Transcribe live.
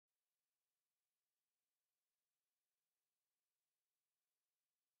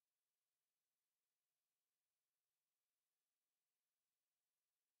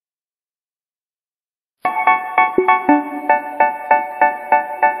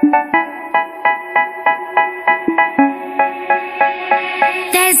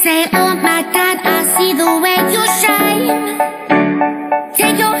They say, oh my God, I see the way you shine.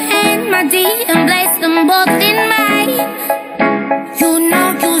 Take your hand, my dear, and place them both in mine. You know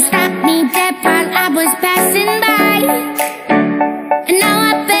you stopped me dead while I was passing by. And now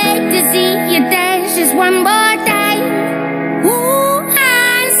I beg to see you dance just one more time. Ooh,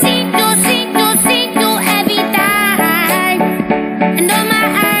 I see you every time. And oh my,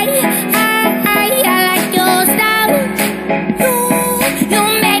 I like your style. You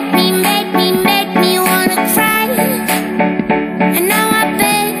make me wanna cry. And now I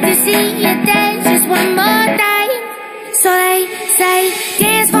beg to see you dance just one more time. So they say,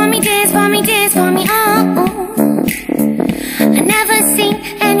 dance for me, dance for me, dance for me, oh. I never seen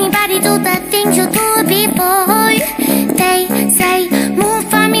anybody do the things you do before. They say, move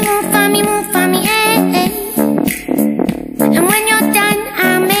for me, move for me, move for me, eh. And when you're done,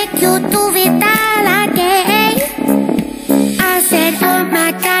 I'll make you do it all again. I said, oh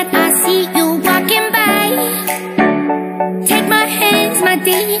my God, I see you walking by. Take my hands, my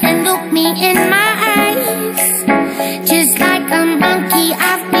dear, and look me in my eyes. Just like a monkey,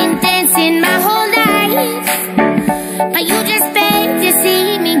 I've been dancing my whole life. But you just beg to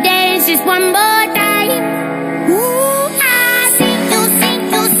see me dance just one more time. Ooh, I see you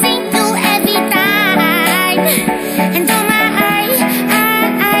every time. And oh my,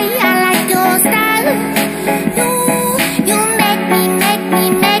 I like your style. You make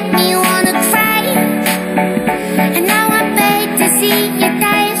me wanna cry. And now I beg to see you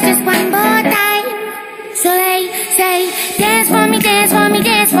dance just one more time. So they say, dance for me, dance for me,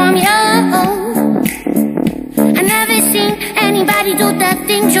 dance for me, oh. I never seen anybody do the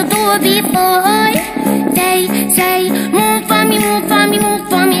things you do before. They say, move for me, move for me, move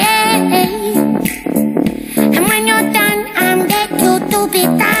for me, eh. And when you're done, I'll make you do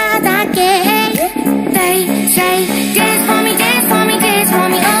it.